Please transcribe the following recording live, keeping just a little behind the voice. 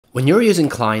When you're using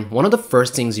Cline, one of the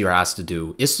first things you're asked to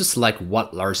do is to select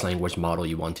what large language model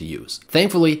you want to use.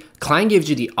 Thankfully, Cline gives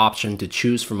you the option to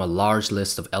choose from a large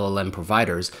list of LLM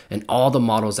providers and all the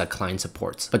models that Cline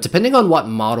supports. But depending on what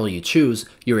model you choose,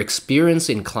 your experience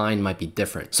in Cline might be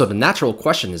different. So the natural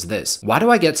question is this: why do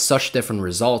I get such different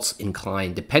results in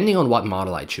Cline depending on what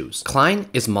model I choose? Cline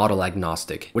is model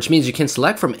agnostic, which means you can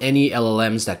select from any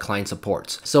LLMs that Cline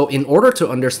supports. So in order to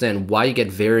understand why you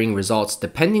get varying results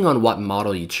depending on what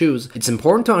model you choose, it's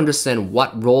important to understand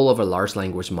what role of a large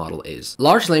language model is.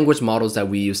 Large language models that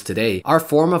we use today are a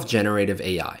form of generative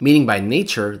AI, meaning by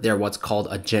nature, they're what's called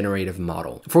a generative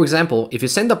model. For example, if you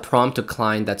send a prompt to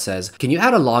Cline that says, "Can you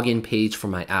add a login page for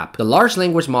my app?" the large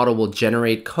language model will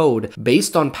generate code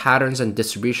based on patterns and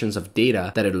distributions of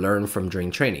data that it learned from during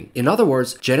training. In other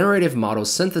words, generative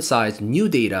models synthesize new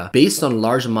data based on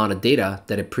large amount of data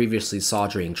that it previously saw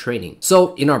during training.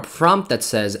 So in our prompt that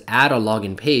says, "Add a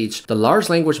login page," the large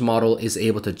language model is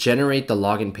able to generate the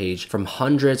login page from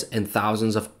hundreds and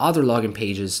thousands of other login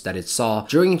pages that it saw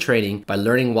during training by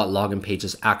learning what login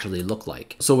pages actually look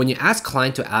like. So when you ask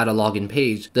Cline to add a login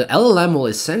page, the LLM will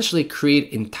essentially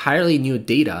create entirely new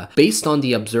data based on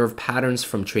the observed patterns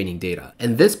from training data.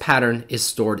 And this pattern is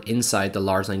stored inside the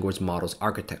large language model's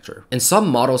architecture. And some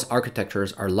models'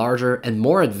 architectures are larger and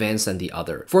more advanced than the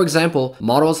other. For example,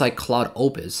 models like Claude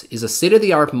Opus is a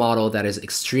state-of-the-art model that is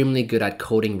extremely good at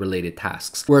coding related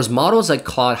tasks, whereas models like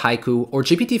Claude Haiku or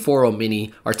GPT-4o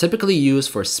Mini are typically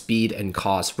used for speed and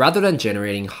cost rather than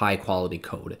generating high quality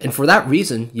code. And for that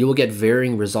reason, you will get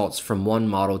varying results from one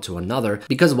model to another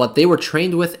because what they were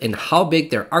trained with and how big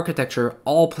their architecture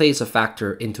all plays a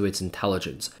factor into its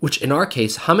intelligence, which in our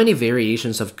case, how many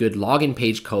variations of good login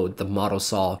page code the model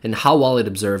saw and how well it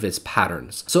observed its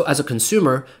patterns. So as a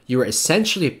consumer, you are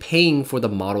essentially paying for the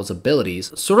model's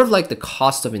abilities, sort of like the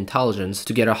cost of intelligence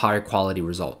to get a higher quality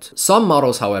result. Some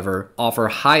models, however, offer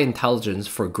high intelligence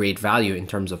for great value in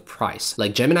terms of price,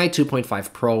 like Gemini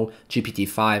 2.5 Pro,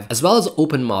 GPT-5, as well as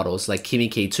open models like Kimi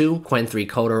K2, Qwen 3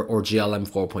 Coder, or GLM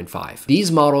 4.5.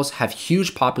 These models have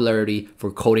huge popularity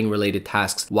for coding related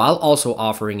tasks while also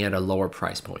offering at a lower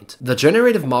price point. The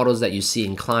generative models that you see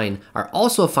in Cline are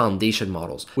also foundation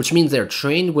models, which means they're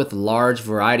trained with large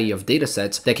variety of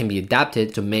datasets that can be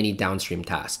adapted to many downstream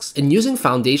tasks. And using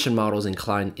foundation models in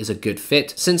Cline is a good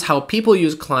fit since how people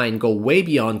use Cline go way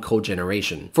beyond code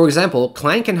generation. For example,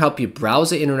 Cline can help you browse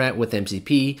the internet with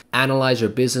MCP, analyze your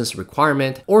business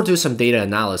requirement, or do some data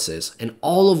analysis, and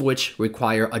all of which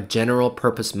require a general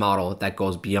purpose model that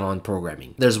goes beyond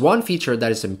programming. There's one feature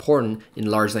that is important in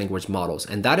large language models,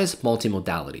 and that is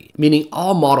multimodality, meaning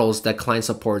all models that Cline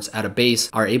supports at a base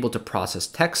are able to process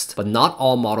text, but not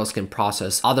all models can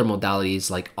process other modalities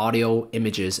like audio,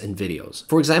 images, and videos.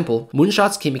 For example,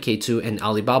 Moonshot's Kimi K2 and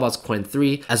Alibaba's Qwen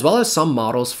 3, as well as some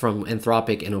models from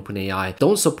Anthropic and OpenAI,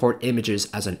 don't support images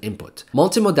as an input.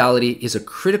 Multimodality is a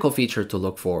critical feature to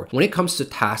look for when it comes to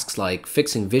tasks like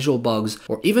fixing visual bugs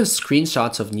or even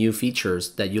screenshots of new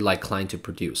features that you like Cline to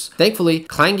produce. Thankfully,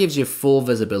 Cline gives you full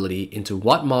visibility into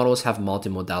what models have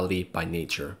multimodality by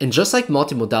nature. And just like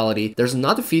multimodality, there's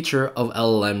another feature of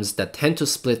LLMs that tend to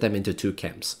split them into two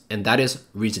camps, and that is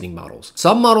reasoning models.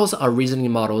 Some models are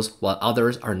reasoning models while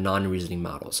others are non-reasoning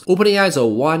models. OpenAI's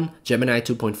O1, Gemini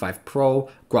 2.5 Pro,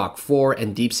 Grok 4,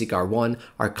 and DeepSeek R1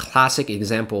 are classic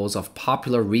examples of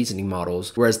popular reasoning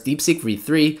models, whereas DeepSeek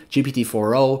V3,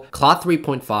 GPT-4o, Claude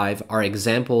 3.5 are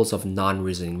examples of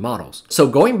non-reasoning models. So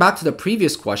going back to the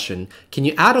previous question, can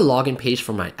you add a login page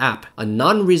for my app? A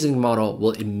non-reasoning model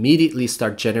will immediately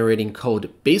start generating code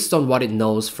based on what it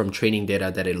knows from training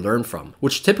data that it learned from,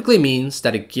 which typically means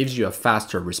that it gives you a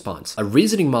faster response. A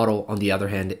reasoning model, on the other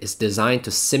hand, is designed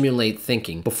to simulate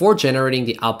thinking before generating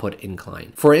the output in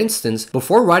Cline. For instance,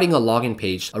 before writing a login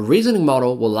page, a reasoning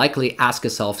model will likely ask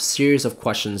itself a series of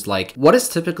questions like, what is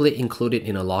typically included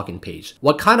in a login page?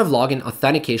 What kind of login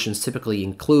authentications typically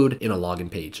include in a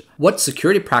login page? What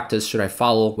security practice should I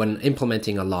follow when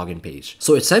implementing a login page?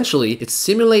 So essentially, it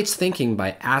simulates thinking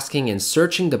by asking and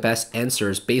searching the best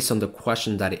answers based on the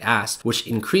question that it asked, which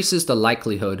increases the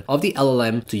likelihood of the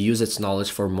LLM to use its knowledge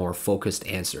for a more focused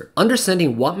answer.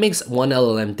 Understanding what makes one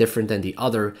LLM different than the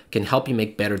other can help you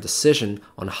make better decisions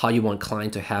on how you want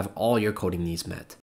Cline to have all your coding needs met.